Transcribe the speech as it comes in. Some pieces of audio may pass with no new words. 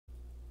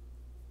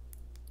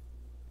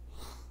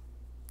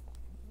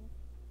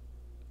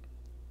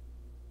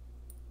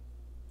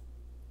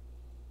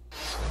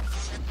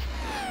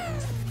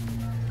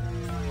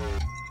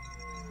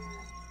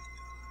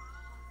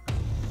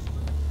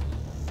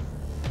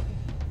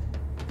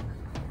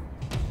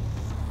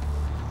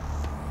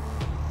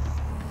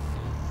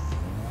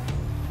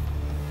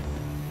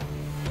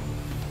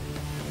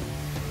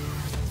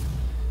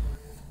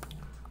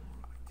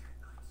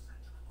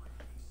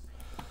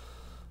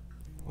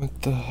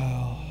the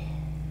hell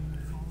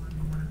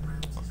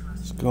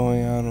is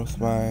going on with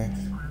my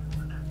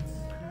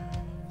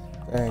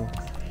thing?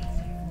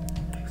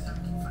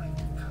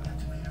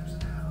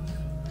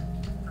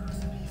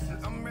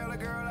 Umbrella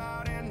girl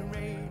out in the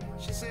rain.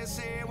 She says,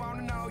 say, I want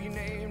to know your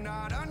name.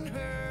 Not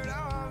unheard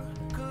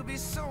of. Could be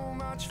so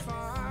much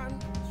fun.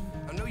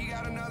 I know you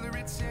got another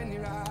ritz in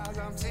your eyes.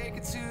 I'm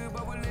taking two,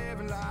 but we're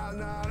living lives.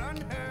 Not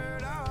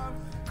unheard of.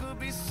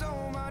 Could be so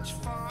much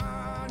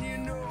fun, you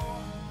know.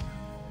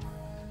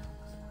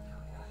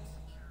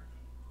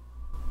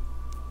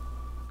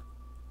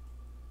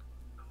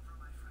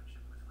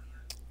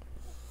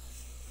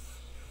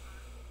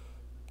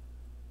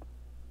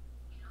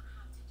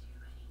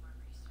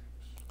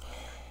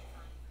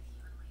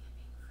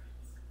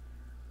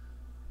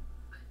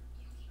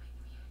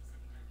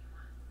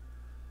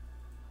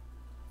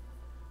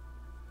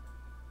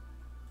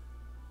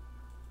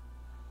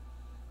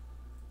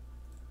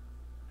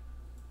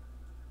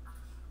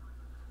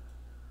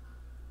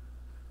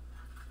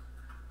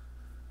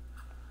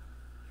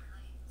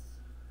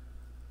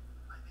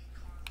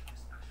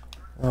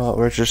 Well,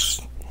 we're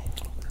just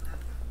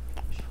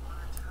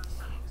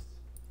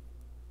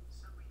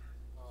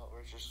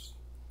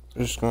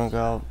gonna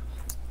go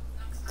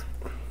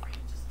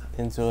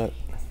into it.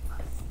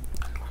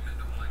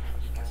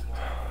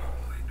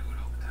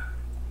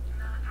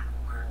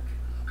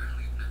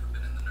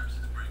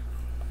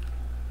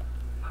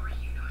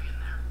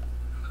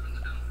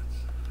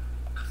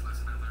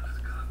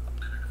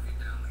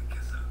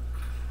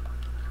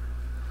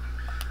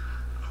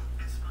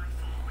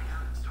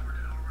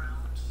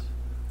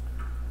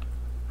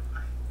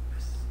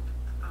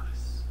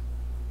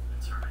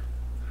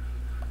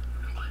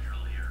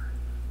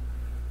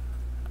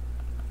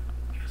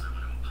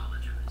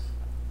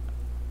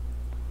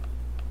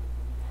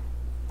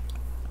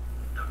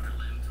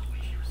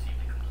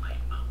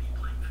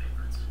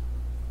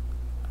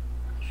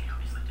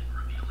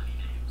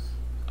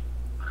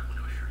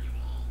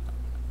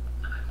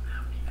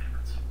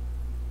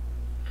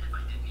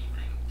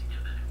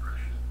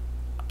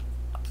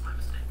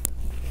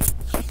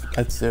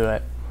 Let's do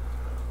it.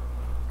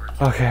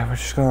 Okay, we're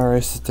just gonna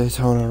race the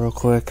Daytona real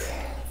quick.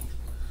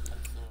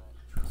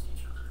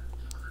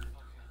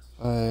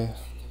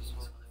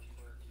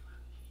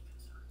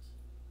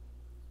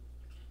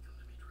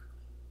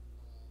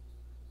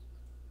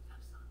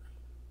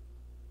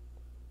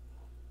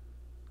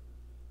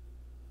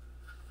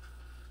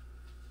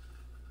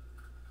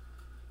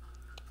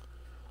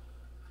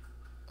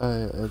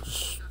 I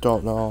just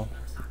don't know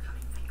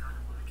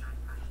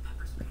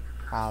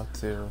how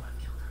to,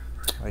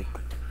 like,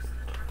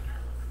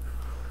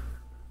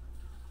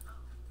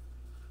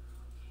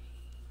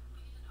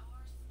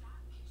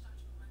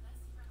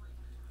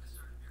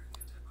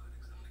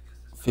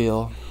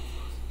 feel.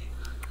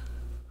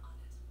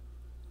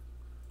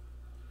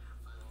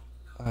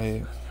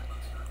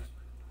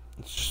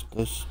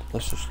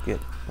 Let's just get,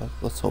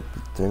 let's hope the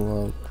thing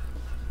loads.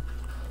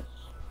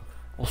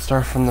 We'll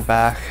start from the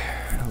back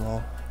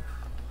and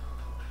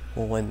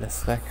we'll win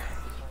this thing.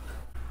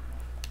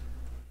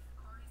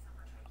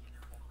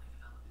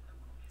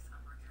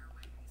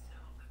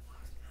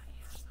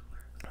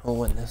 We'll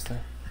win this thing.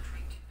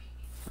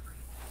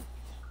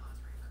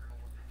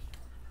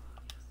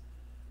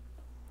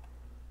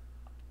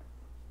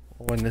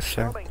 We'll win this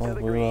thing. Oh,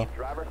 we will.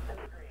 Driver,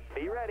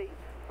 be ready.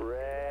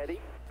 Ready.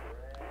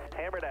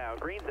 Hammer down.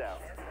 Green's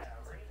out.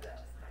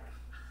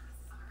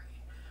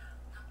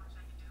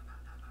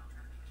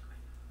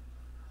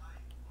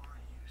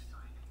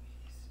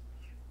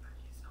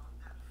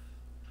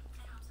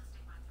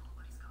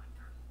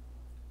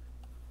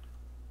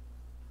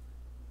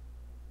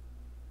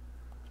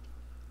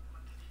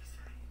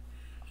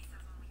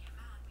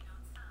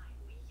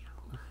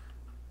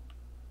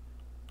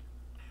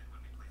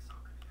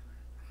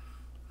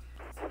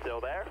 Still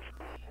there?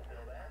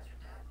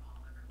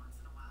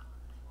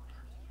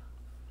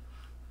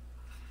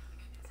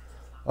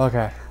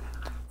 Okay.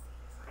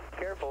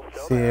 Careful,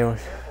 still See, there.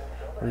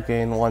 we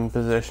gained one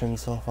position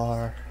so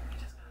far.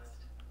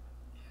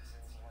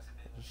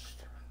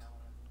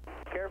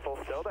 Careful,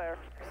 still there.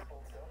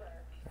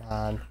 Come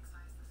on.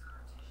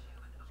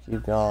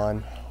 Keep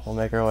going. We'll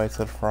make our way to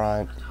the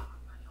front.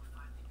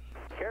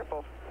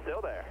 Careful,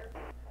 still there.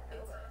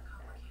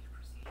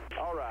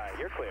 All right,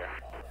 you're clear.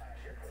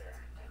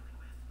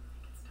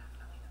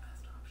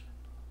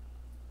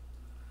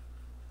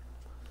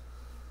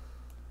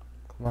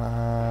 Come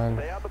on.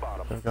 Stay out the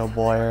bottom. There we go,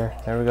 Boyer.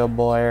 There we go,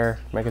 Boyer.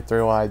 Make it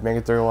through wide. Make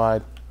it through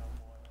wide.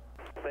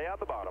 Stay out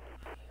the bottom.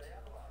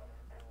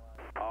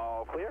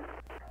 All clear.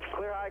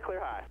 Clear high,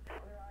 clear high.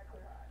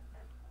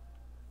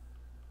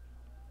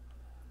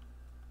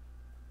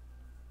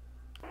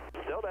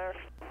 Still there.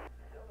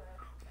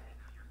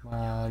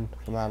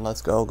 Come on,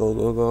 let's go, go,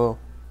 go, go.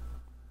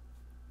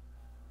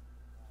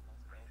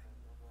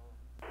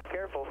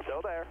 Careful,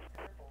 still there.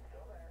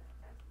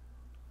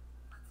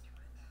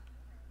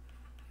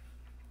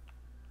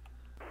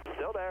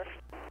 Still there.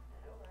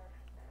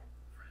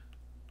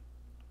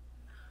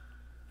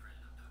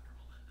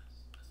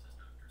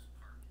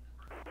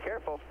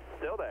 Careful. Careful.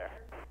 Still there.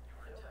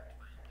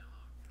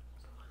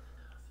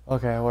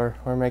 Okay,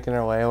 we're making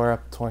our way. We're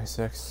up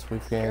 26.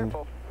 We've gained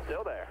Careful.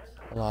 Still there.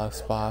 a lot of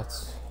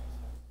spots.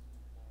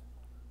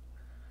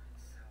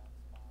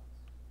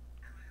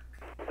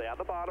 Stay on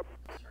the bottom.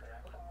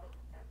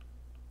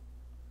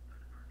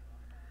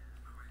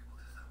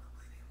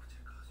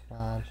 Come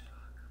on.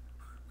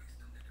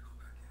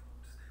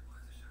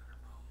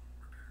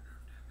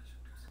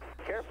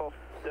 Careful.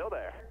 Still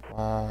there. Come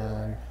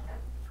on.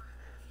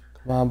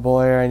 Come on,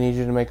 Boyer. I need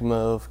you to make a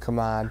move. Come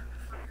on.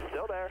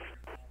 Still there.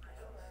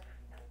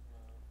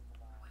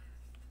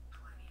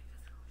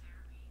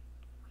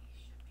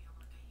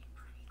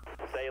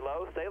 Stay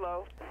low. Stay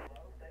low.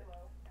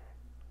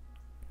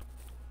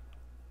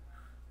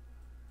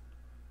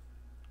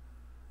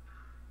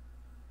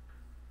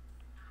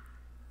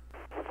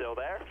 Still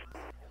there.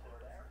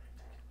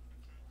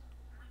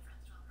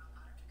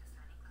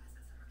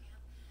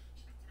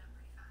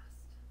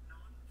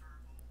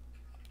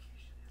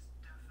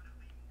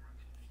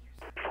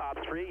 Top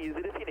 3, use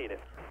it if you need it.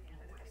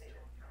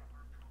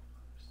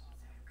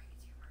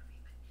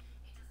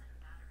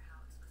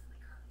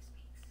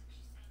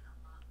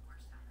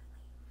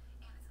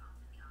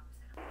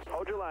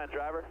 Hold your line,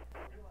 driver.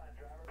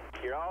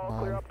 You're all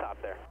clear up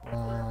top there. Come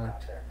on.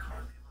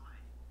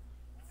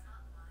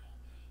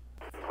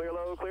 Clear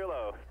low, clear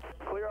low.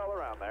 Clear all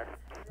around there.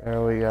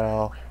 There we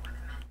go.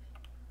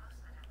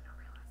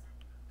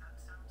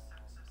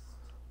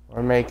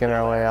 We're making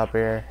our way up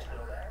here.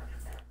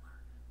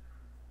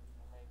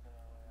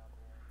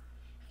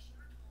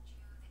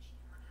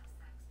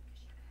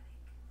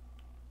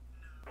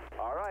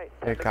 All right.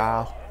 Okay,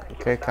 Kyle.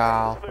 Okay,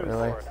 Kyle.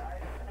 Really?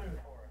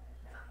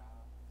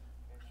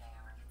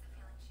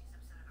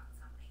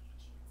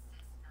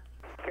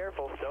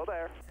 Careful, still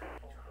there.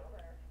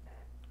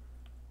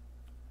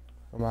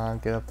 Come on,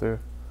 get up through.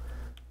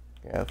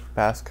 Yeah,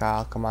 past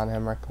Kyle. Come on,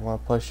 Hemrick. I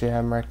want to push you,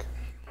 Hemrick.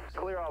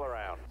 Clear all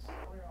around.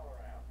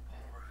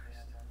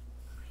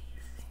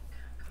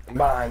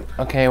 Come on.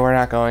 Okay, we're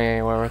not going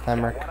anywhere with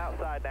Hemrick. One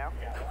outside now.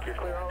 You're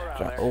clear all around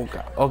there. Oh,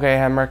 God. Okay,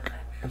 Hemrick.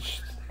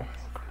 Just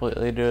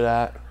completely do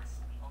that.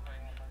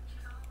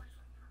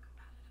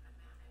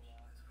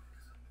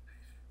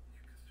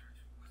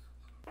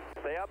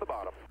 Stay on the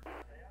bottom.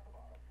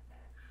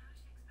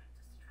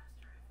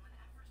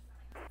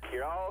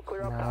 You're all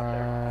clear up Come top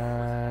there.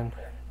 on.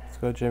 Let's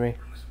go, Jimmy.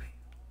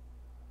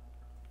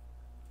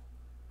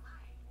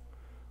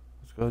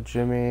 Let's go,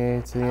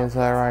 Jimmy. To the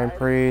inside, Ryan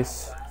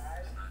Priest.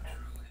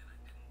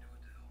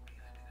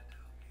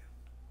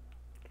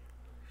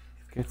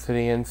 Get to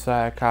the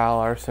inside, Kyle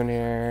Larson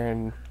here,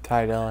 and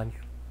Ty Dillon.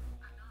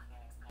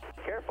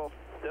 Careful,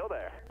 still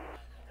there.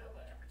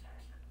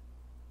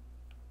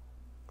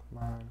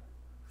 Come on.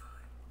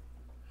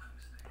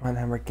 Come on,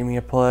 Hemrick, give me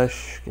a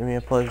push. Give me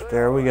a push.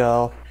 There we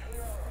go.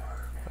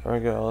 There we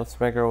go. Let's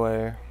make our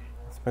way.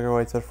 Let's make our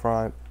way to the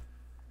front.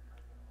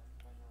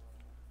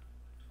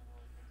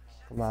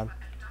 Come on.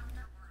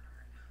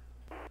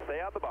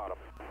 Stay on the bottom.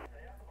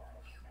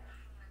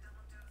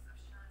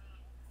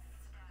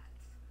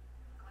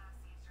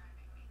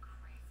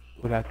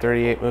 We got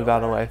 38 moved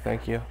out of the way,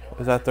 thank you.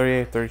 Is that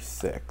 38?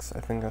 36. I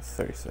think that's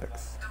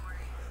 36.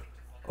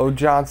 Oh,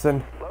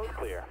 Johnson. Low's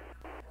clear.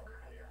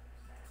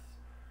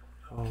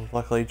 Oh,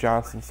 luckily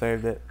Johnson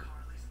saved it.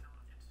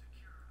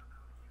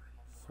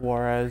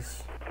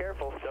 Suarez.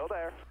 Careful, still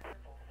there.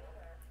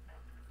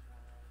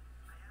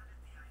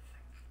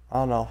 I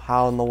don't know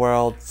how in the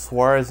world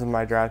Suarez is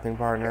my drafting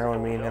partner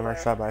when me and him are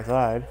side by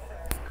side.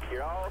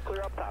 You're all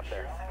clear up top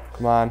there.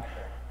 Come on.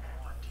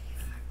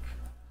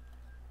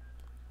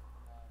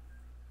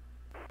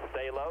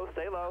 Stay low,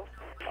 stay low.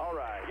 All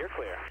right, you're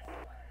clear.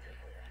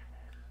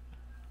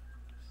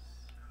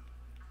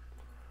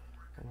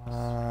 Come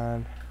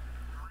on.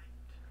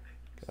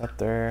 Get up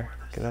there.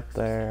 Get up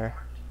there.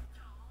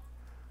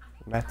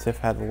 Matif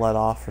had to let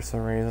off for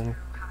some reason.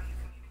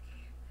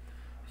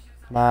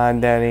 Come on,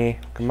 Denny.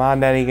 Come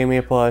on, Denny. Give me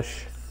a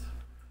push.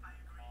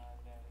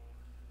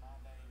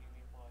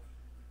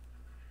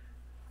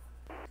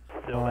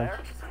 Still there?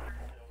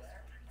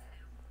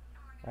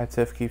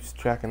 Matif keeps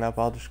checking up.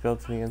 I'll just go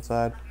to the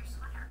inside.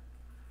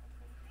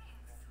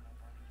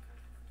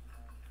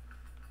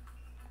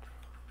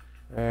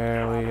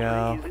 There we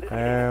go.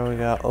 There we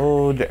go.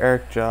 Oh,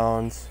 Derek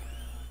Jones.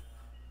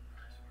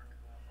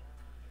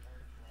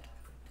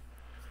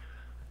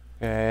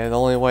 Okay, the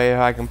only way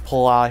I can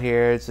pull out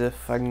here is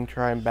if I can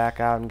try and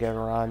back out and get a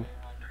run.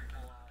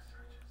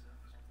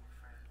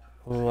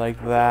 Ooh,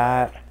 like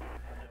that.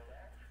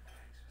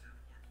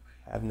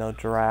 I have no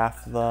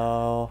draft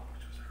though.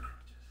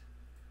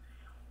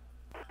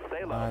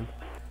 Stay Come low. on.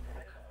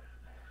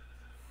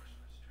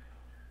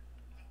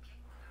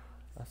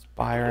 That's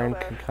Byron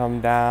can come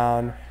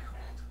down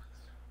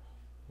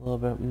a little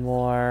bit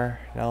more.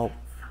 Nope.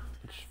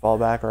 Just fall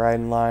back right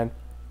in line.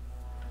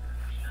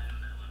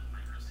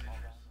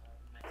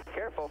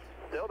 Careful,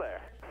 still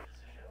there.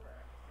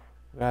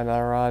 We got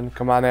another run.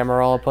 Come on,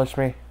 Amarola, push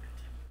me.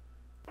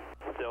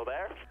 Still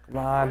there? Come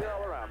on. Clear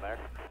all around there.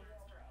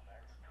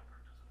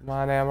 Come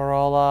on,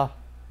 Amarola.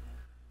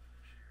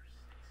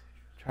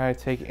 Trying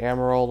to take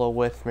Amarola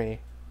with me.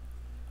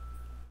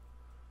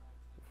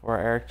 For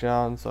Eric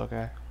Jones,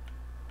 okay.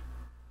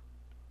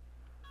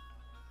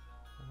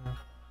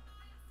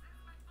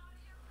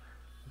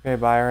 Okay,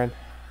 Byron.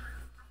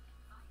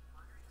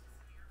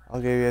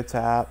 I'll give you a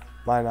tap.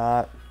 Why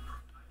not?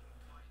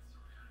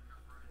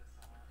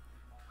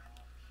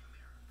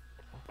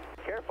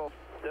 Careful.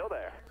 Still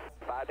there.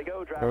 5 to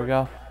go, driver. There we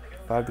go.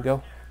 5 to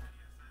go.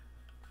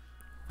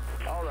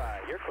 All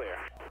right, you're clear.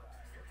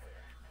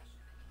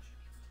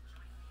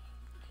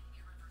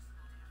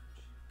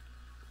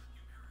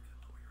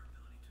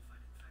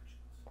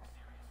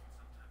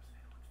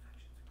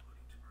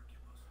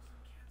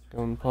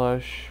 Go and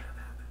push.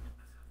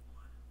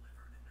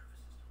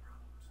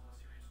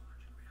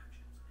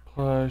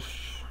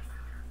 Push.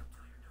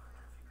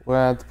 We're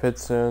gonna have to pit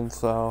soon,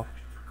 so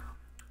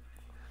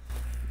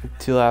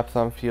 2 laps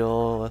on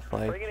fuel with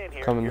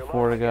like coming to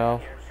 4 to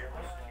go.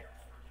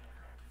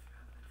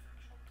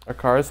 Our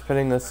car is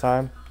pitting this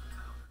time.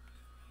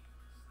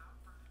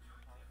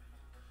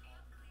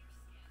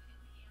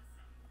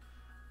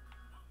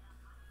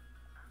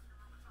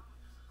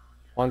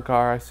 One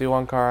car. I see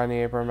one car on the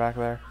apron back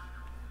there.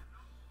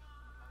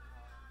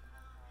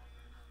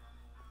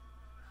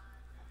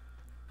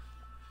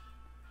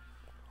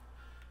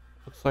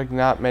 Looks like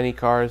not many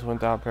cars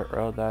went down pit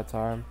road that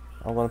time.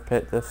 I'm gonna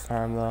pit this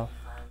time though.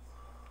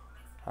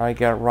 I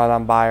get run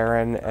on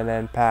Byron and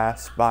then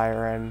pass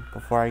Byron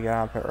before I get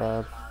on pit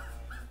road.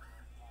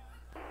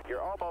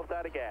 You're almost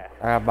out of gas.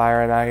 I got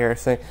Byron out here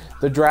saying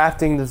the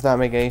drafting does not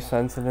make any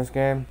sense in this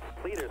game.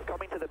 Leaders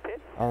coming to the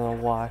pit. I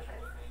don't know why.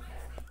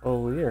 Oh,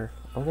 weird.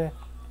 Okay.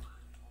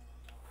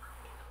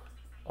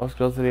 Let's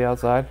go to the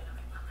outside.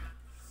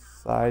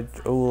 Side.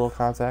 Oh, a little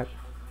contact.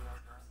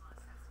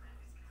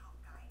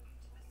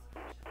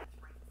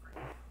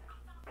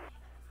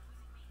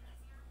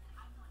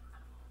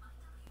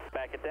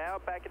 Back it down,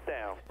 back it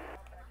down.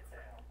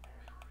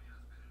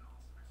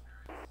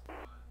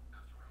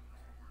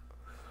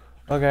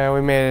 Okay,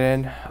 we made it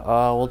in.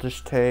 We'll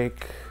just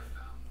take...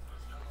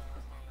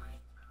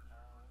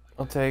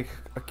 I'll take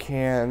a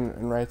can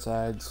and right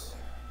sides.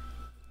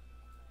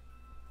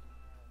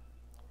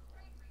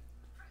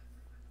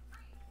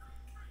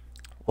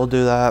 We'll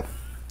do that.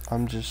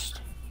 I'm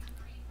just...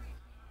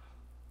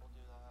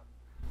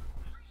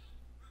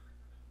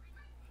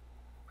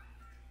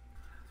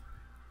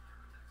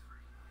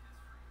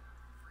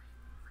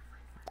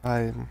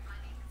 I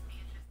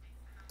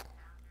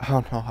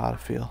don't know how to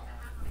feel.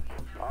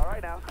 All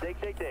right now, dig.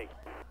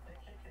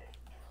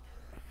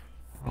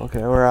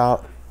 Okay, we're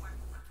out.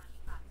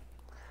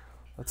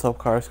 Let's hope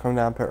cars come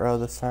down pit road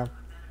this time.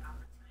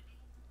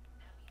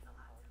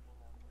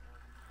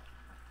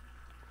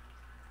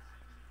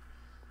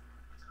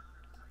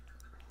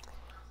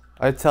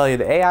 I tell you,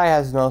 the AI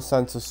has no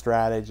sense of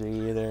strategy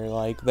either.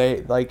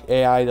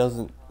 AI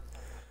doesn't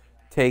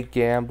take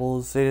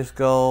gambles. They just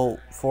go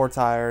 4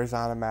 tires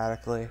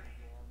automatically.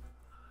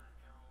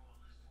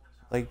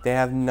 Like, they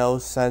have no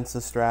sense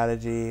of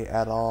strategy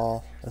at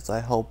all. As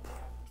I hope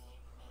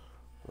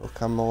we'll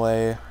come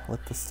away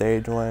with the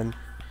stage win.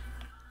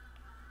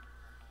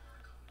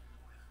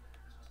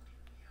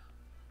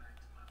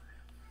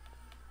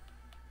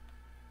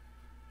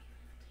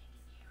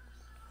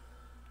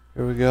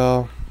 Here we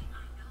go.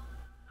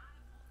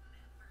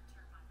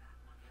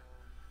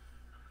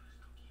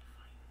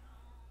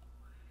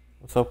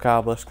 Let's hope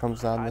Cobblish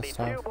comes down this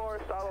time. 2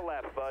 more solid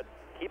laps, bud.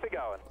 Keep it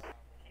going.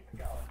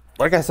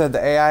 Like I said, the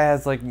AI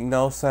has like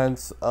no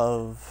sense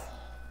of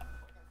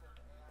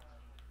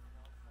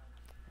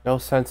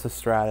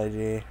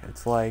strategy.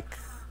 It's like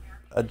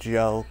a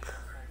joke.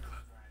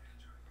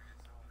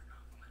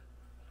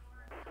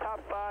 Top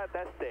 5,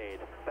 that stayed.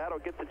 That'll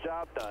get the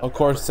job done. Of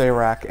course they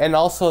wreck. And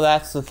also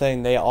that's the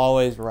thing, they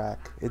always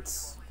wreck.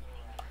 It's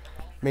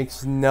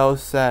makes no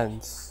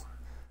sense.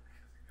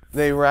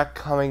 They wreck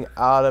coming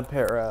out of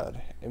pit road.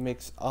 It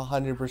makes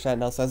 100%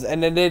 no sense.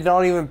 And then they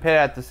don't even pit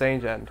at the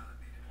stage end.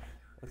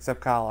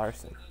 Except Kyle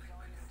Larson.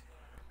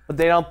 But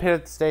they don't pit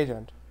at the stage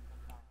end.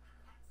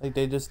 Like,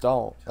 they just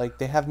don't. Like,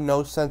 they have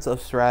no sense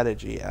of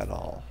strategy at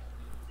all.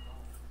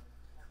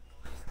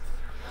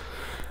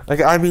 Like,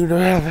 I mean,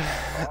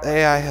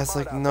 AI has,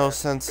 like, no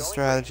sense of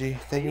strategy.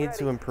 They need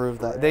to improve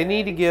that. They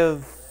need to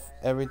give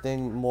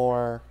everything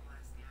more,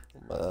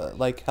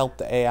 like, help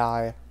the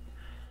AI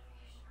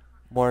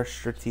more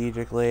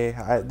strategically.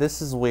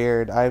 This is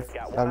weird. I'm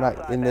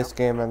not, in this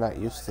game, I'm not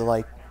used to,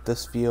 like,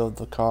 this view of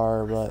the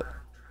car, but...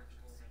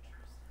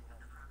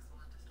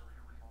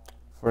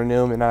 For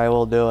Newman, I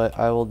will do it.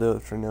 I will do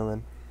it for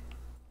Newman.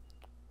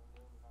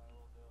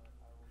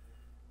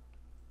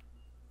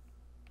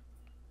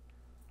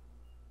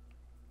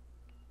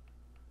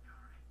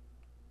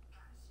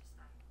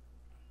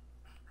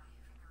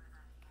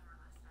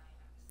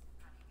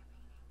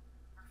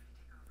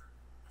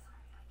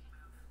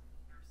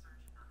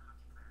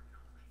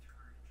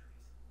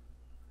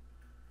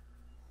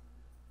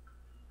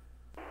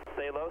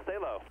 Stay low, stay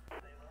low.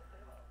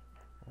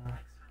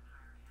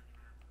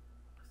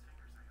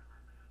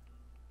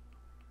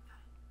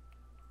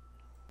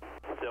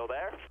 Still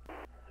there?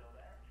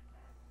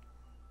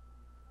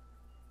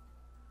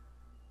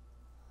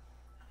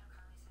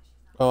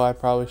 Oh, I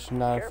probably should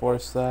not have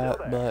forced that,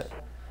 but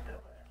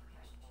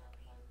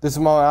this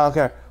moment I don't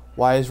care.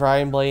 Why is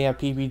Ryan Blaney at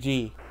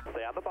PPG?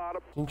 Stay on the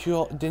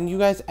bottom. Didn't you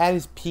guys add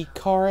his peak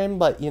car in?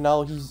 But you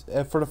know he's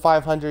for the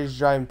 500 he's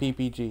driving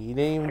PPG. He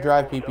didn't even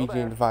drive PPG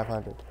in the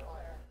 500.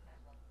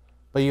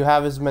 But you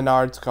have his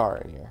Menards car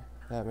in here.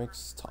 That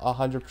makes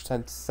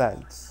 100%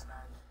 sense.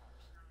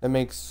 That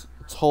makes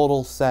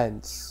total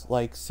sense.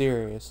 Like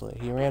seriously,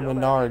 he ran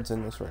Menards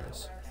in this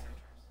race.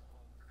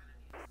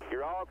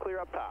 You're all clear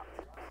up top.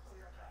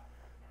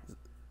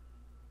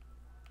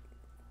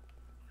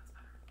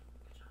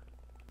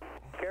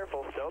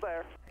 Careful, still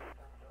there.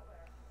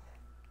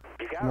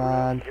 You got Come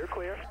on. room. You're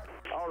clear.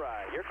 All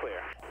right, you're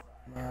clear.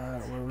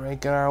 We're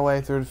making our way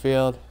through the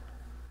field.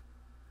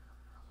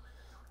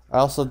 I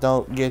also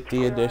don't get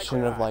the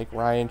addition of like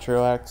Ryan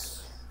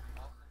Truex.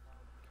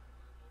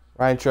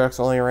 Ryan Truex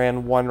only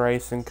ran one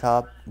race in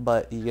Cup,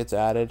 but he gets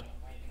added.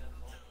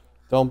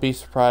 Don't be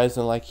surprised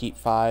in like Heat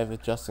 5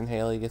 if Justin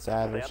Haley gets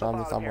added or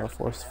something. I'm gonna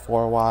force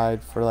 4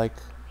 wide for like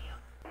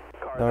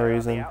no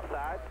reason.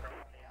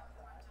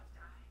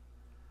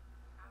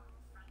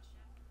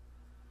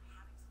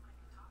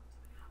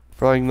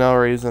 For like no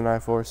reason I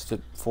forced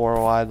it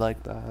 4 wide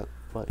like that,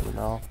 but you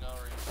know.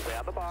 Stay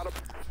on the bottom.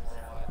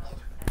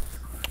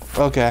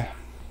 Okay.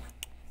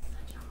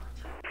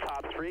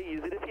 Top 3,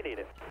 use it if you need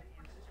it.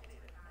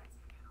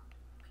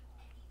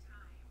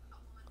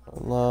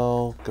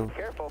 Low, go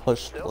Careful,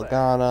 push still there.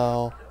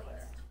 Logano.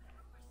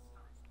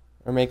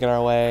 We're making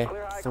our way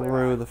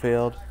through the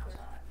field.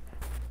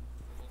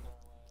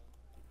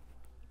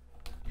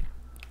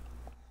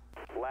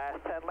 Last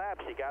 10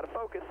 laps, you gotta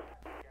focus.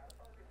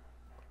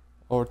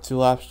 Over 2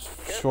 laps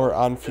short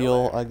on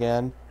fuel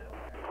again.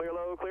 Clear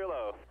low, clear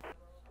low.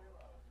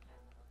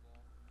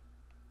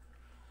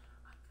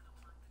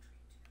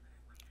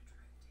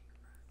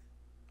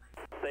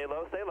 Stay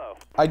low, stay low.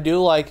 I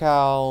do like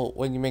how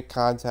when you make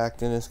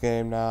contact in this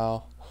game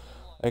now,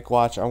 like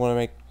watch, I'm gonna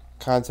make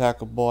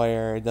contact with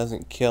Boyer. It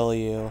doesn't kill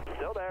you.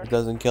 Still there. It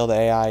doesn't kill the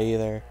AI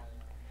either.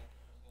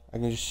 I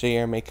can just sit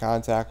here and make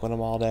contact with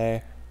him all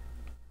day.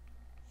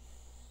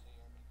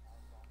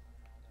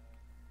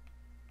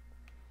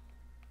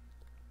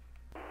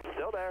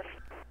 Still there.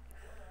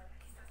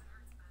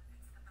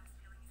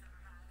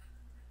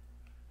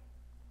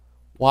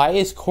 Why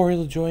is Corey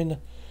LaJoy in the...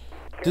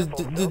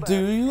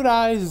 Do you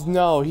guys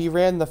know he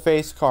ran the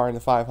face car in the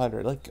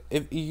 500? Like,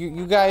 if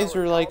you guys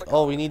are like,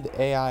 oh, we need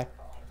the AI.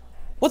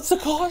 What's the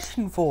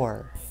caution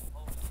for?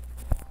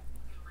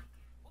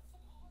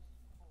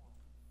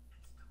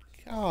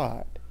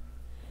 God.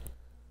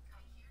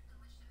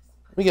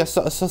 We got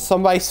so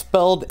somebody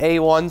spelled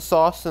A1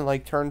 sauce in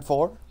like turn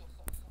 4.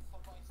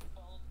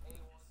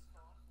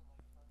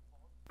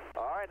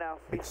 All right now.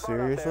 Like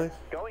seriously?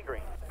 Going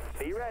green.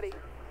 Be ready.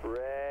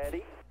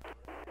 Ready.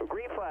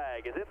 Green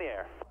flag is in the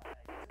air.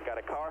 Got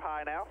a car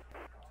high now.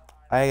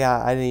 I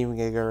didn't even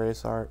get a good race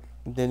start.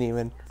 Didn't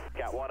even.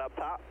 Got one up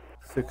top.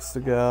 6 to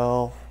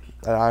go.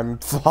 And I'm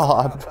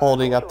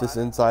holding up this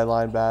inside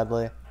line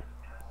badly.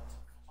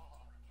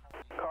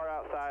 Car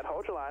outside.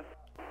 Hold your line.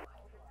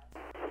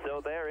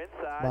 Still there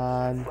inside. Come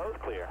on. Slow's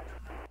clear.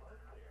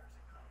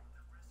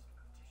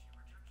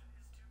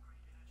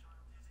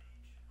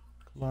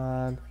 Come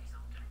on.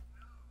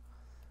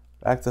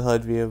 Back to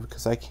hood view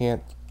because I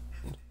can't.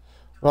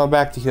 Going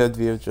back to hood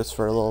view just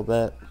for a little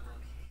bit.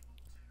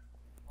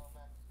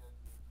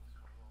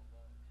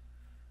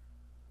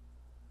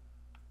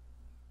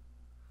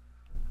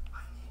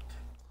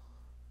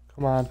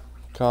 Come on.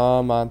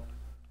 Come on.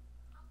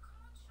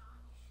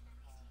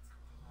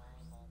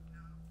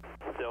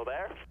 Still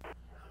there.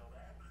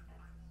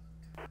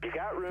 You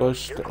got room.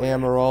 Push You're to clear.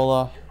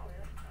 Amarola.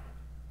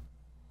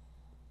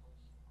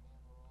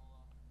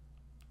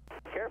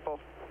 Careful.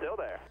 Still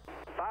there.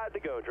 5 to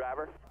go,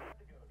 driver.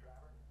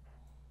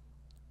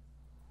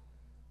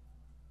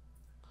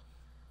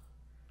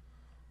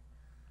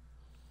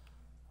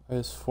 I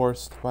just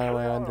forced my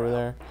way under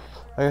there.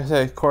 Like I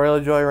said, Corey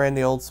LaJoy ran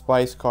the Old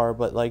Spice car,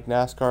 but like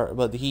NASCAR,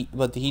 but the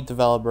Heat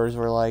developers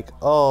were like,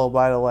 oh,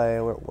 by the way,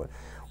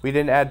 we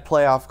didn't add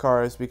playoff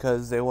cars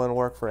because they wouldn't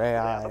work for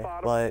AI.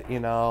 But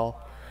you know,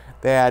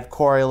 they had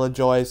Corey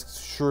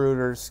LaJoy's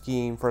Schroeder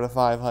scheme for the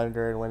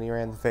 500 when he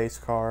ran the face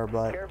car.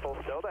 But Careful.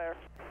 Still there.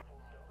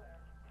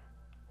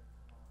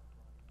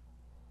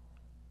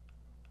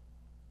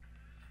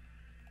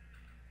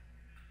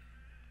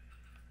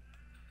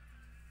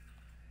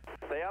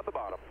 Stay on the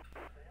bottom.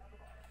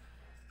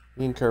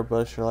 me and Kurt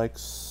Busch are like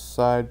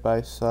side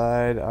by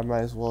side. I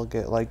might as well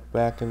get like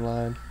back in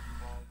line.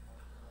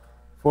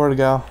 4 to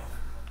go.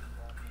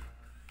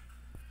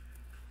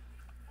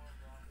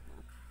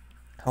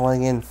 I want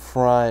to get in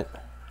front.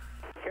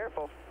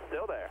 Careful.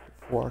 Still there.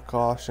 Before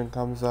caution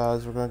comes out,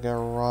 as we're going to get a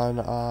run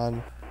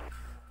on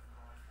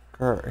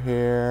Kurt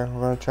here.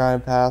 We're going to try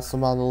and pass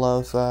him on the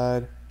low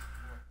side.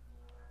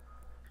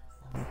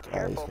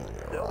 Okay, he's going to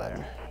get a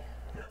run.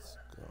 Let's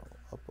go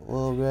up a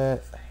little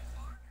bit.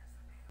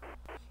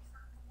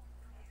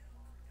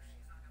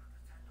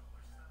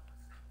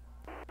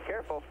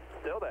 Careful.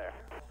 Still there.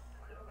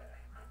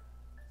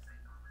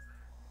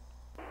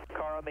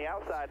 Car on the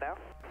outside now.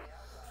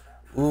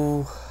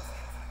 Ooh.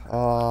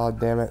 Oh,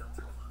 damn it.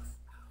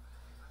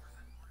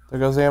 There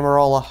goes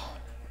Amarola.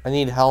 I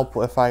need help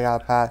if I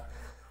got past.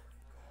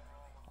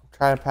 I'm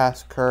trying to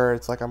pass Kerr.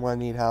 It's like I'm going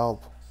to need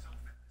help.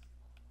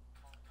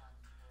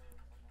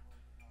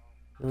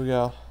 Here we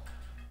go.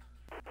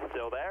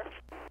 Still there?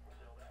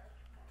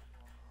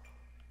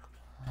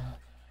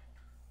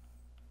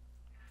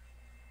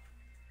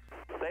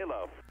 Stay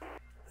low.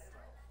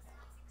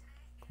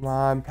 Come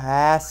on,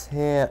 pass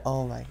him.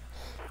 Oh my.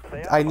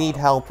 I need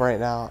help right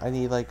now. I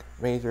need like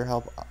major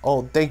help.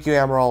 Oh, thank you,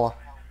 Amarola.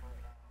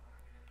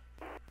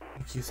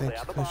 Thank you, thank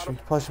you. Push me,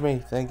 push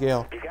me. Thank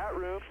you. You got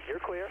room. You're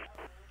clear.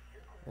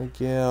 Thank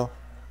you.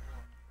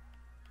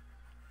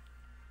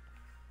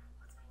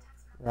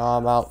 Now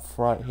I'm out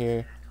front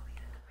here.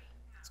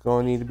 It's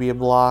going to need to be a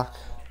block.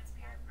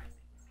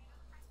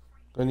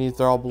 Gonna need to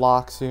throw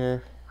blocks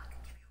here.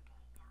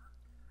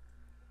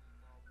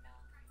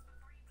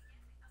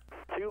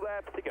 2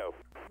 laps to go.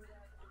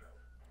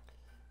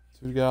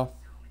 Here we go.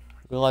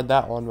 We led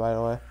that one, by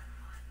the way.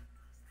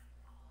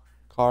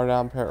 Car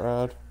down pit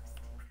road.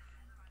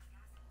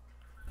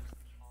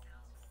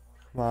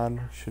 Come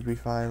on, should be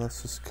fine.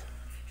 Let's just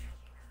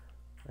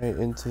right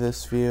into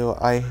this view.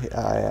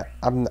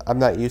 I'm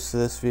not used to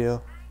this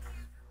view.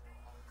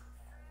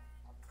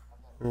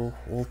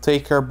 We'll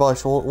take her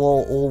bush.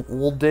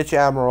 We'll ditch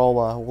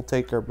Amarola. We'll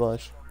take her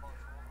bush.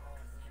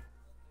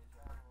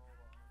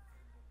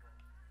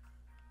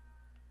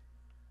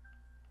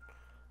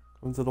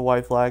 Come to the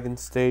white flag in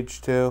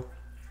stage 2.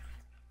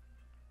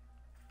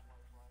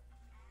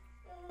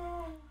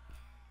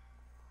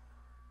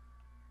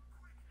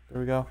 There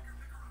we go.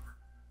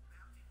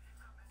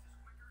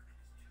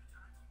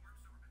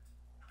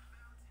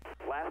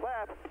 Last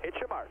lap. Hit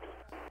your marks.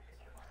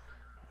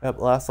 Yep,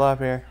 last lap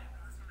here.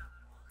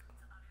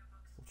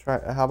 Try.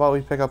 How about we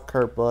pick up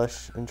Kurt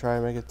Busch and try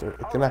and make it through?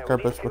 Not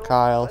Kurt Busch, but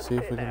Kyle. See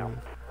if we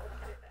can.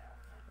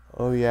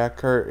 Oh yeah,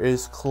 Kurt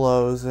is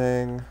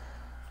closing.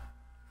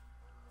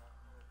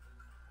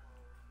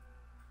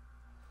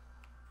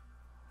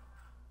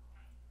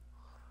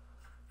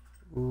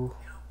 Ooh.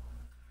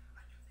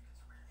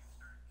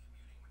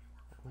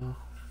 Ooh.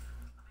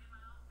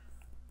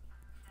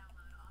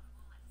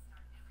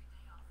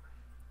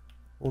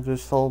 We'll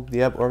just hold.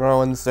 Yep, we're gonna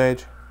win the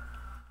stage.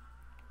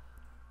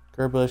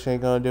 Kurt Busch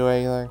ain't gonna do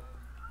anything.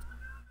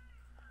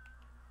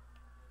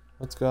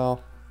 Let's go.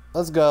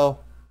 Let's go.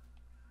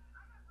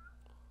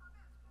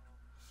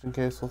 Just in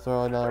case we'll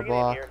throw another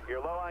block. You're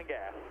low on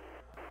gas.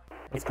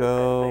 Let's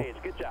go.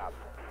 Good job.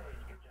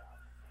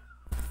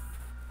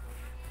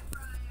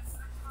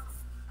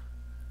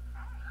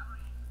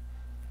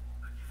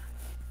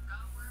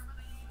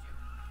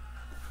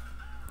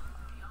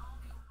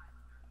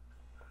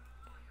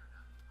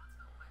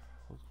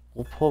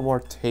 We'll put more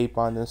tape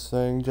on this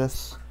thing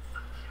just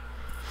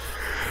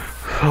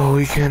so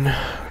we can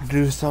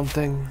do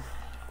something.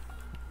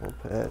 We'll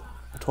pit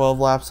 12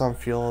 laps on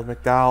fuel.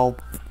 McDowell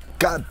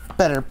got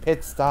better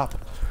pit stop.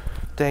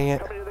 Dang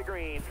it. Coming to the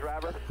green,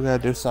 driver. We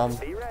gotta do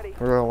something. Be ready.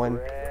 We're gonna win.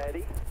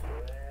 Ready.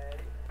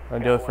 I'm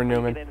gonna do it for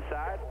Newman.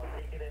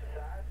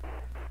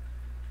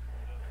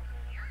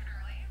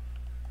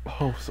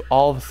 Oh, so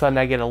all of a sudden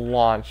I get a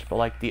launch, but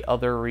like the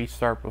other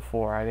restart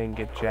before, I didn't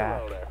get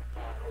jack.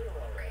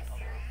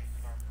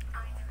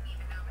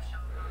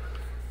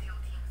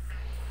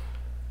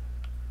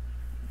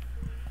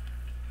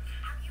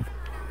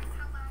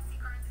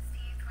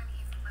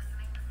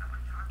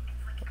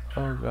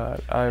 Oh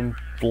god, I'm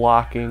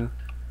blocking.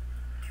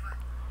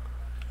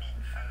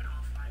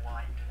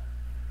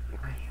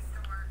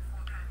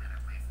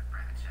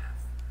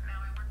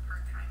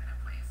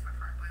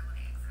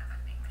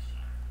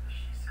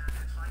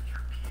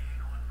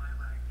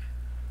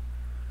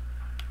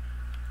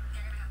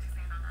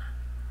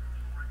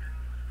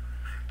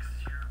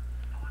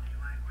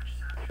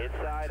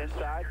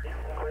 Inside,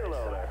 clear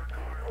low there.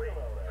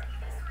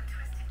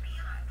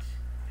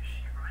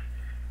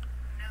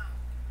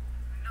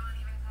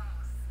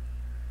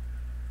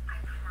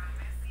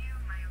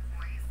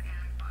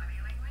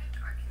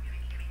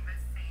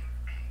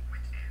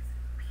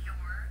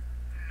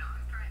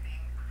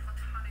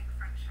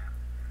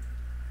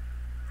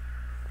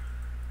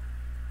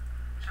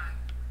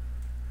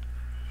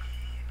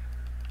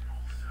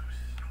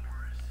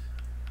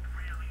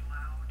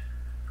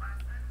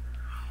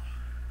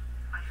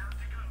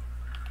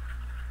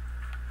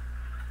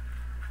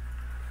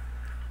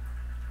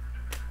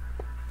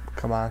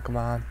 Come on, come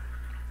on.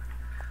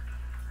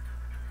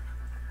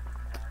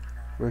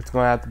 We're just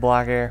going to have to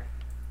block here.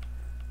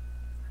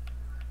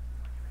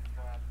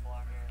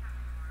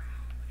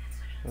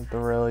 Have to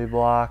really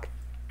block.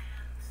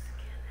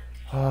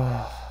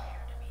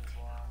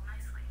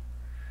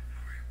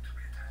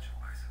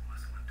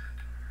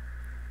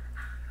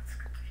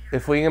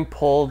 If we can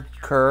pull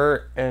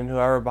Kurt and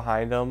whoever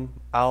behind him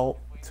out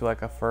to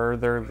like a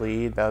further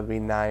lead, that would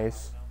be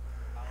nice.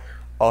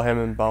 Oh, him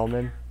and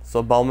Bowman.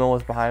 So Bowman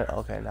was behind.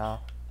 Okay,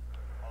 now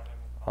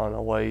I don't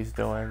know what he's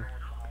doing.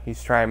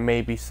 He's trying to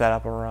maybe set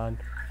up a run.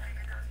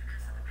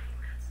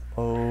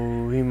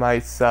 Oh, he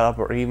might set up,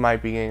 or he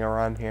might be getting a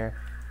run here.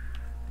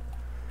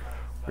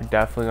 We're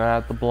definitely gonna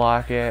have to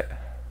block it.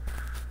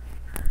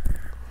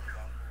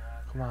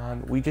 Come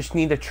on, we just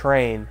need a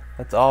train.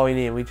 That's all we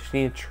need. We just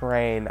need a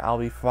train. I'll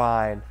be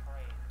fine.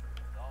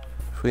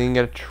 If we can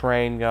get a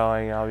train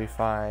going, I'll be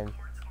fine.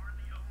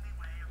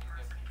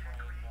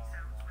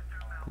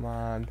 Come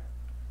on.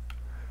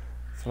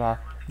 Come on.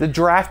 The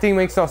drafting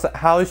makes no sense.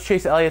 How is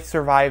Chase Elliott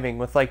surviving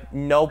with like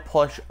no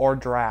push or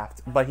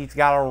draft? But he's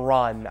got a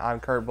run on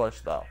Kurt Busch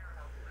though.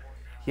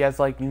 He has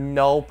like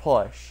no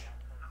push.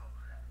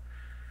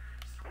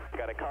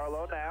 Got a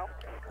carload now.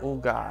 Oh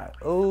god.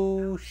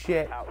 Oh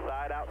shit.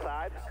 Outside,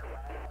 outside.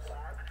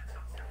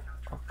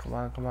 Oh, come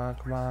on, come on,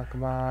 come on,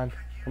 come on.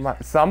 Come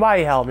on.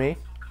 Somebody help me.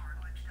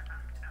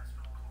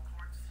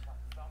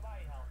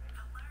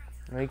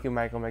 Thank you,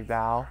 Michael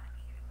McDowell.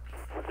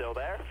 Still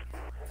there?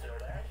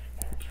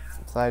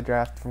 Side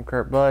draft from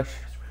Kurt Busch.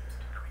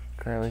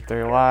 Currently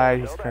 3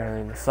 wide. He's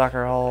currently in the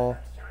sucker hole.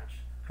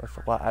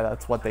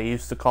 That's what they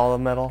used to call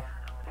the middle.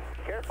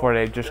 Before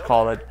they just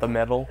called it the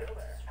middle.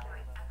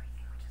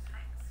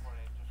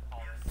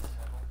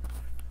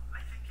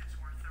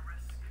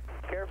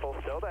 Careful,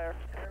 still there.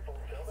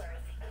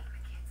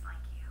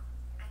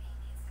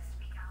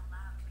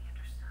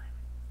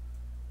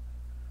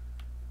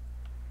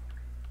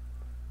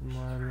 Come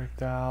on,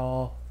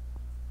 McDowell.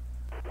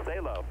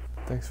 Stay low.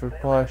 Thanks for the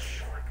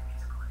push.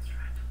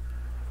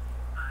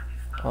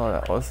 Oh,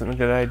 that wasn't a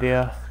good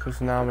idea, because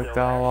now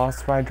McDowell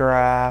lost my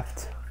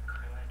draft.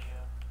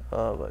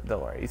 But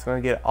don't worry, he's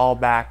going to get it all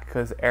back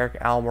because Eric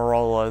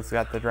Almirola's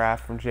got the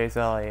draft from Chase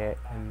Elliott,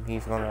 and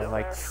he's going to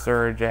like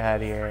surge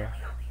ahead here.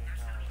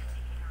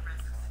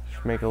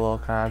 Just make a little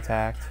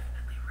contact.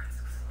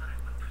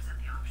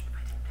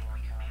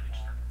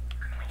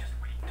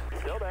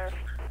 Still there.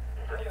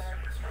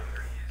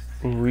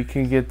 We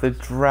can get the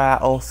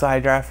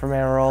side draft from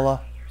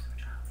Almirola.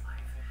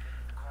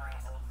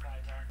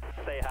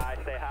 Stay high,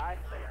 stay high.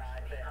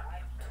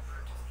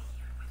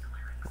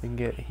 We can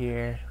get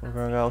here. We're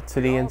going to go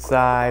to the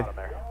inside.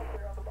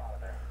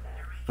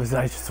 Because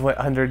I just went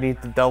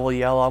underneath the double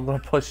yellow. I'm going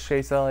to push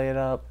Chase Elliott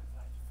up.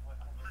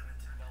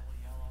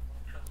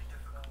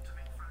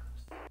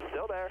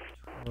 Still there.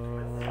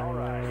 All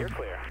right, you're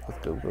clear.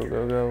 Let's go, go,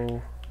 go,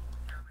 go.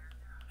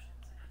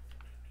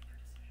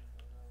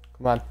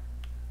 Come on.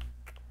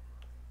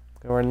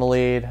 Okay, we're in the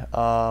lead.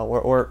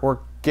 We're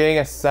getting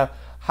a set.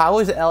 How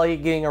is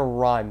Elliott getting a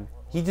run?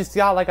 He just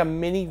got like a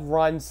mini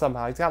run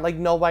somehow. He's got like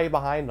nobody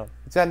behind him.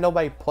 He's got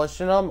nobody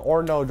pushing him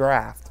or no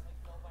draft.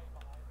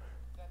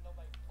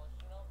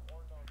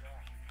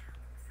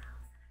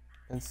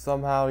 And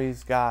somehow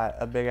he's got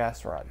a big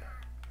ass run.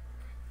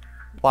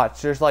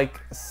 Watch, there's like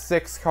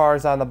 6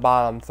 cars on the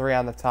bottom, 3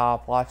 on the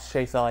top. Watch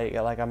Chase Elliott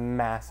get like a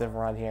massive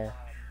run here.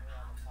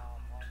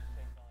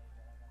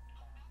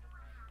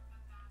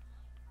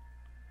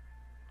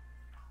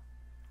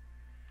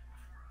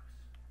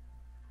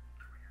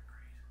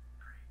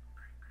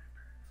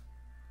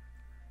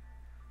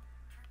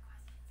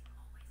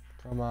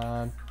 Come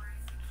on.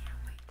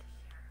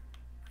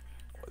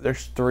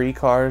 There's 3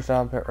 cars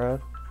down pit road.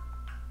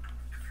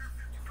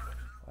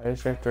 Why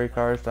is there 3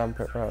 cars down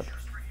pit road?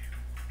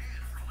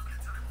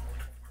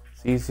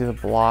 It's easy to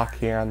block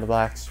here on the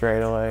black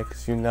straightaway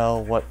because you know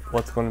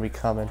what's going to be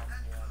coming.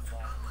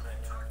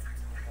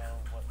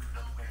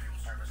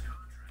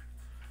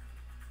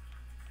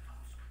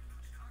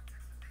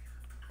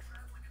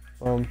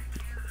 We'll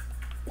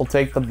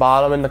take the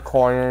bottom in the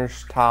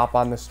corners, top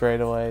on the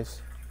straightaways.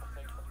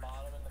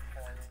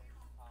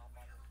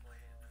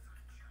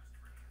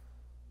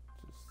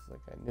 Just like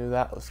I knew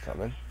that was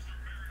coming.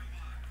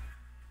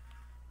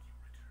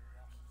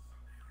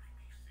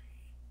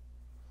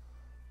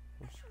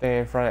 Stay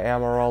in front of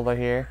Almirola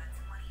here.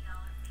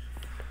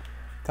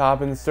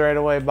 Top in the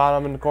straightaway,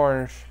 bottom in the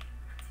corners.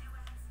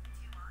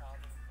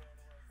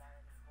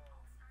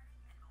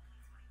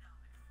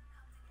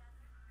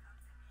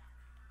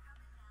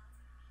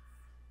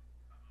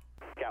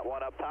 Got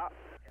one up top.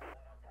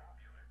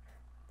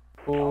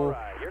 Ooh. All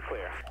right, you're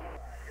clear.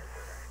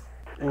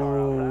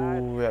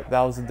 Ooh, yep, that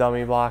was a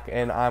dummy block,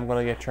 and I'm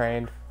gonna get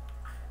trained.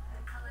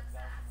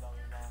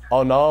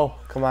 Oh no!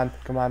 Come on,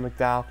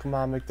 McDowell. Come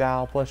on,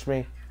 McDowell. Push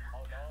me.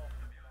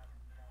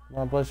 Come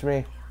on, push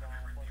me.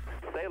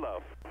 Stay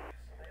low.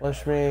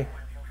 Push me.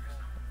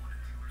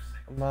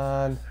 Come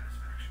on.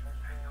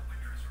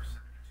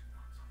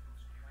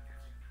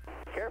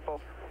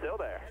 Careful. Still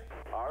there.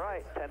 All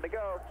right, 10 to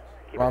go.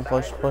 Keep Come on, it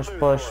push, nice push, and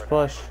push, smooth.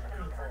 push.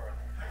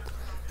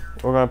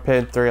 We're gonna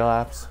pit in 3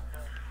 laps.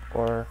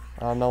 Or,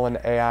 I don't know when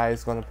the AI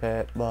is gonna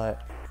pit,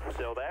 but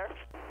Still there.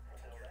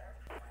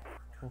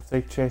 we'll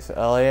take Chase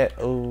Elliott.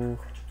 Ooh.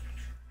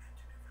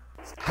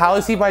 How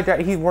is he my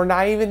driver? We're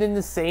not even in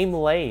the same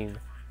lane.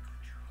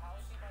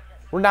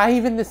 We're not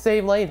even in the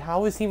same lane.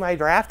 How is he my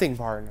drafting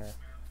partner?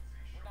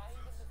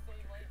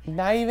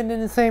 Not even in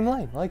the same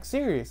lane. Like,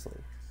 seriously.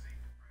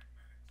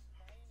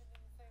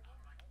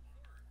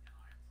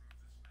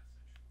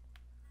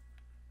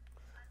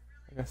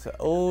 Like I said,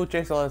 oh,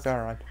 Chase Elliott's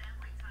gonna run.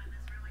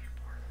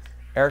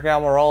 Eric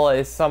Almirola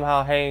is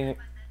somehow hanging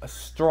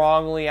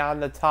strongly on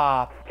the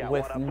top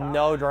with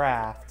no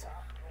draft.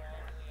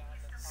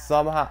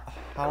 Somehow,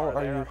 how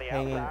are you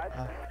hanging?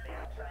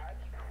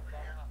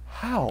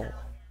 How?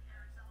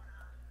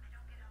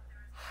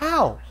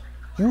 How?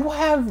 You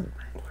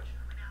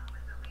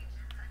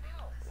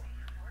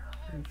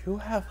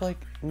have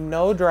like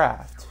no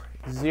draft,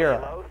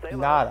 zero,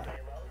 nada,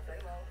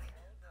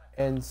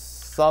 and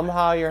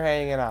somehow you're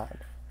hanging on.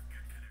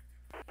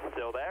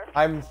 Still there?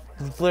 I'm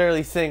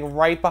literally sitting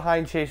right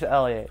behind Chase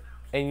Elliott,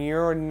 and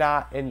you're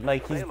not, and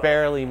like he's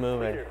barely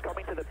moving. Leaders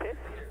coming to the pit.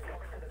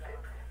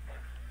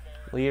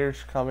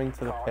 Leaders coming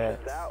to the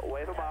pits. Out,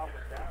 wave them off.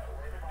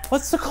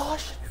 What's the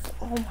caution?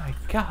 Oh my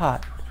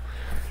god.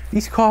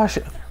 These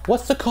caution.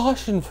 What's the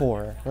caution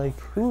for? Like,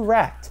 who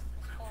wrecked?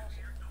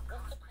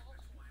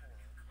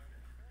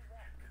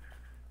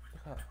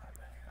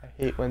 I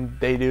hate when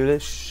they do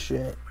this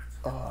shit.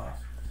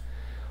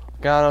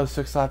 Gano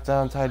 6 lap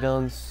down. Ty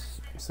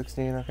Dillon's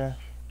 16. Okay.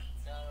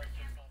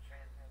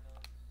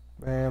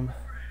 Bam.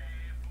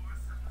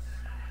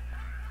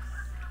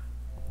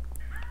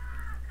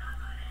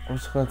 I'm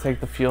just gonna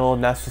take the fuel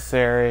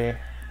necessary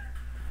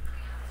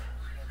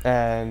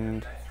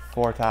and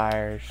 4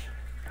 tires.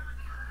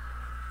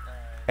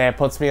 And it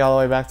puts me all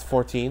the way back to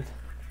 14th.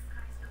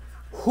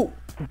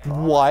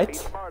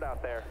 What?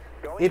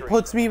 It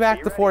puts me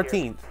back to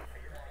 14th.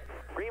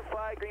 Green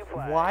flag, green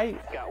flag. Why?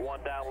 Got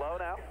one down low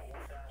now.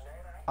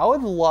 I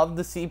would love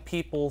to see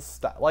people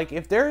stop. Like,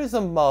 if there is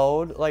a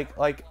mode, like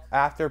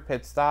after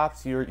pit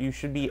stops, you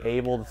should be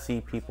able to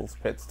see people's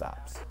pit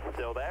stops.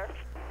 Still there?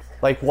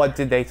 Like, what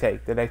did they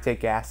take? Did they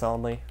take gas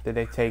only? Did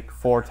they take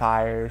 4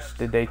 tires?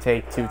 Did they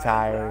take 2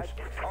 tires?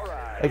 All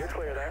right, Like, you're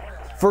clear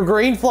there. for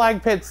green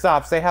flag pit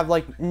stops, they have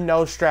like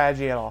no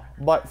strategy at all.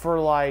 But for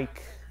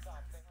like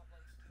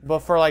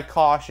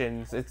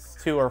cautions,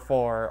 it's 2 or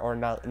 4 or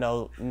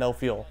no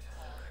fuel,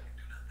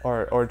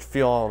 or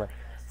fuel only.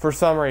 For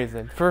some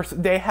reason,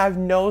 they have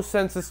no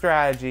sense of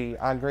strategy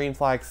on green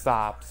flag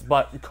stops,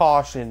 but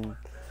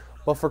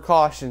for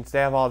cautions, they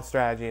have all the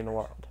strategy in the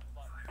world.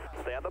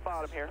 Stay on the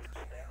bottom here.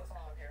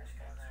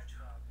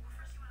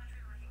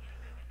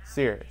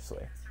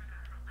 Seriously.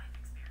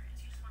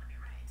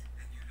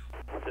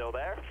 Still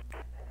there?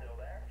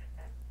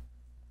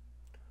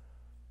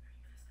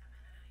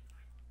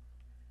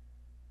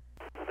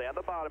 Stay on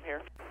the bottom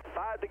here.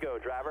 5 to go,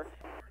 driver.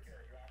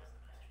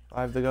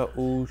 5 to go.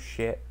 Ooh,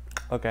 shit.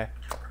 Okay.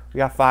 We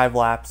got 5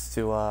 laps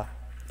to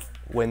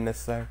win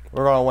this thing.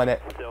 We're gonna win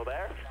it. Still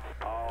there?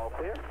 All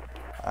clear?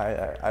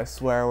 I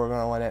swear we're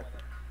gonna win it.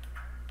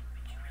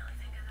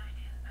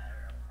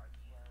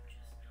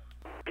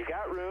 You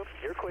got room.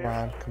 You're clear. Come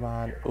on, come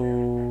on.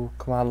 Ooh,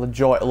 come on,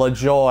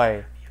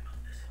 LaJoy.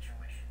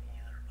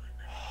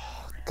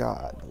 Oh,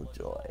 God,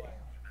 LaJoy.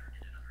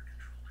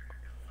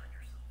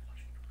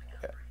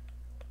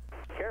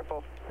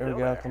 Careful. Here we Still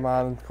go. there. Come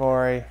on,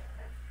 Corey.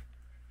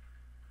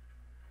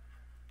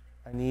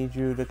 I need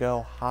you to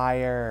go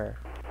higher.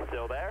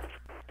 Still there?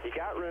 You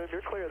got room.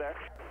 You're clear there.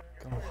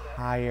 Go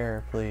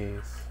higher,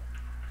 please.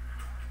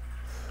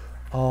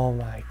 Oh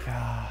my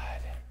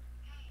God.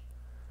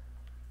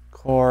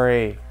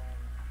 Corey,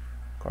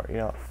 you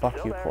know what? Fuck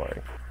Still you, there.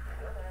 Corey.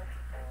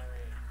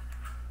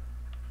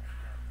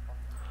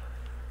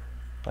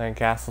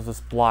 Lancaster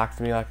just blocked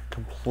me like a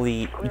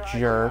complete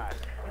jerk.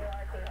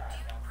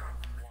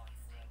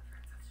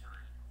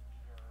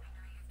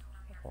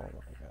 Oh my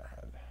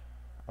God.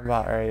 I'm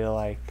about ready to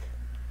like...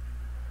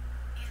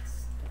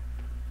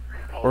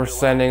 We're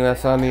sending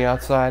this on the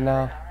outside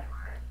now.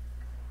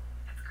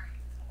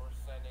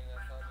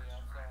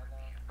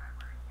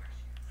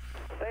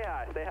 Stay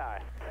high. Stay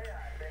high.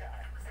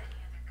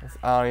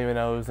 I don't even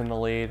know who's in the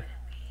lead.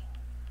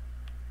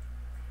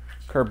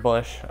 Kurt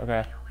Busch.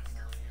 Okay.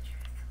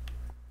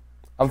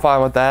 I'm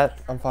fine with that.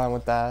 I'm fine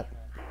with that.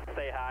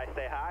 Stay high.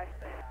 Stay high.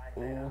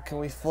 Ooh, can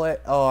we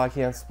split? Oh, I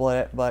can't split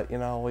it, but you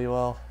know, we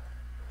will.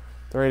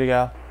 3 to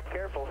go.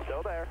 Careful.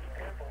 Still there.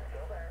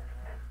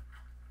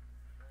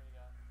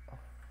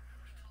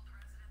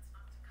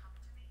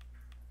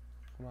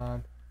 Come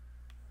on.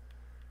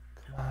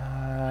 Come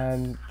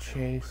on,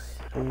 Chase.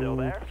 Ooh. Still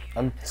there?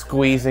 I'm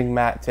squeezing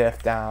Matt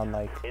Tiff down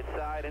like...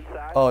 Inside.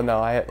 Inside. Oh no,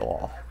 I hit the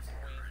wall.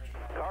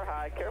 Car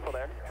high. Careful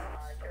there.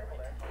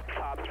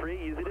 Top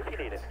 3. Use it if you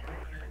need it.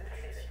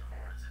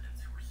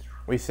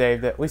 We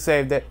saved it. We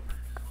saved it.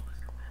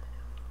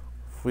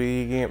 If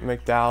we get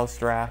McDowell's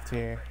draft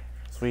here,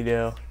 as we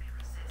do,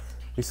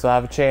 we still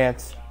have a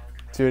chance.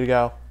 2 to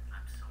go.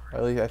 Or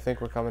at least I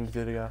think we're coming to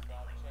 2 to go.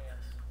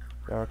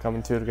 Yeah, we're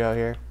coming 2 to go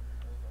here.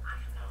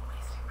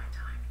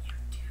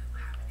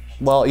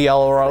 Well,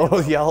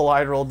 yellow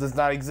line roll does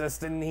not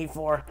exist in Heat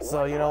 4,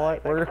 so you know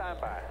what? We're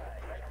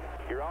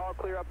You're all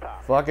clear up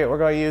top. fuck it. We're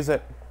gonna use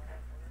it.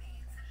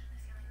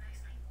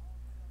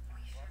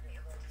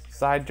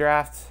 Side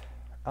draft.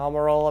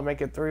 Almirola,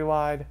 make it 3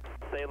 wide.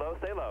 Stay low.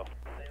 Stay low.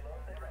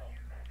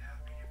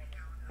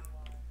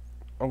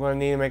 I'm gonna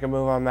need to make a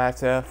move on Matt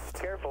Tiff,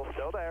 Careful.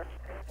 Still there.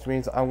 which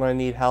means I'm gonna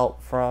need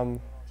help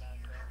from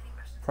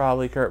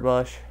probably Kurt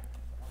Busch.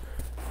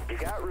 You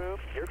got room.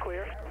 You're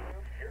clear.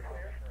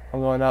 I'm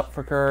going up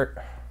for Kurt.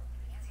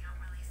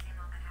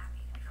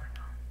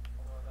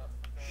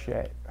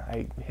 Shit,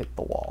 I hit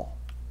the wall.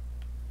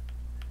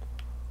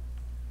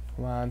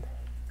 Come on.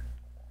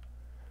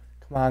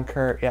 Come on,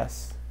 Kurt.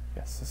 Yes.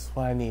 Yes, this is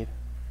what I need.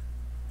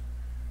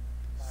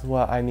 This is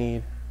what I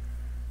need.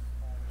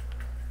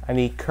 I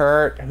need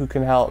Kurt who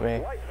can help me.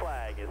 White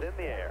flag is in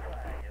the air.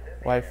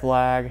 White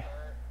flag.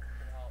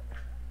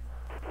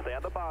 Stay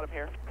on the bottom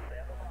here.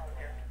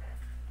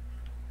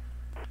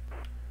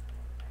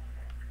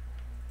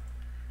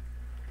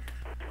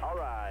 All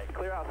right,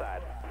 clear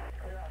outside.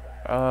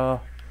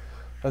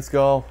 Let's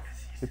go.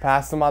 We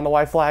passed him on the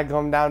white flag,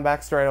 going down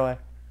back straight away.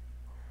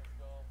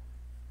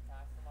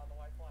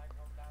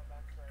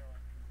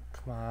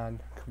 Come on,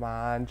 come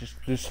on.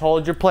 Just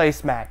hold your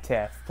place, Matt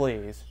Tiff,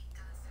 please.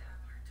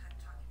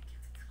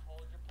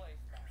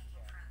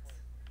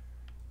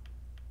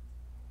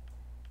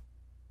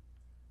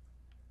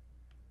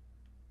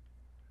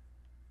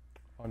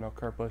 Oh no,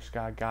 Kurt Busch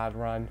got God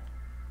run.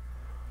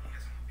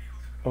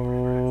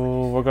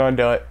 Oh, we're gonna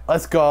do it.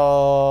 Let's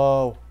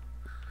go.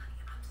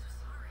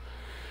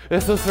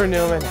 This was for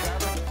Newman.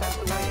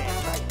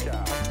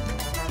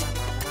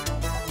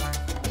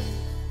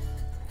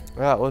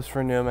 That was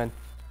for Newman.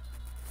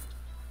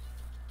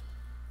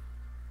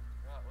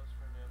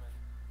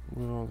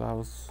 Oh, that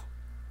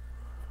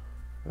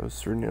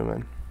was for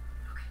Newman.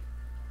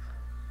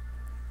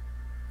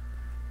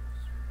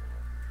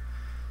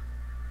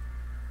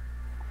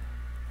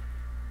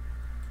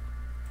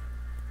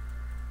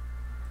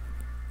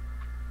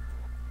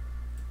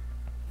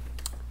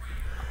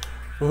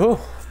 Woohoo!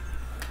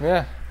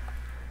 Yeah.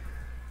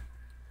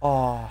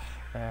 Oh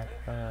man,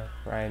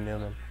 Ryan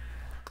Newman.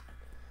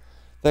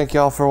 Thank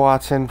y'all for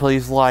watching.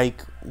 Please leave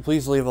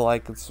a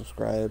like and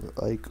subscribe.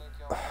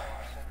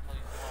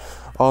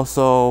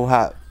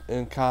 Also,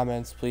 in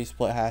comments, please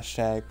put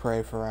hashtag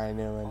pray for Ryan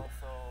Newman.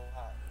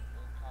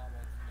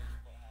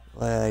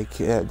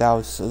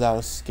 That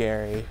was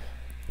scary.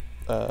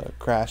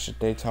 Crash at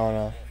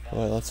Daytona.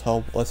 Let's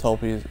hope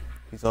he's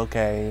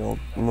okay. He'll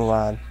move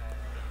on.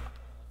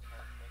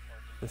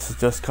 This is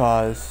just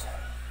cause.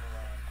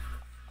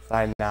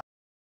 Sign now.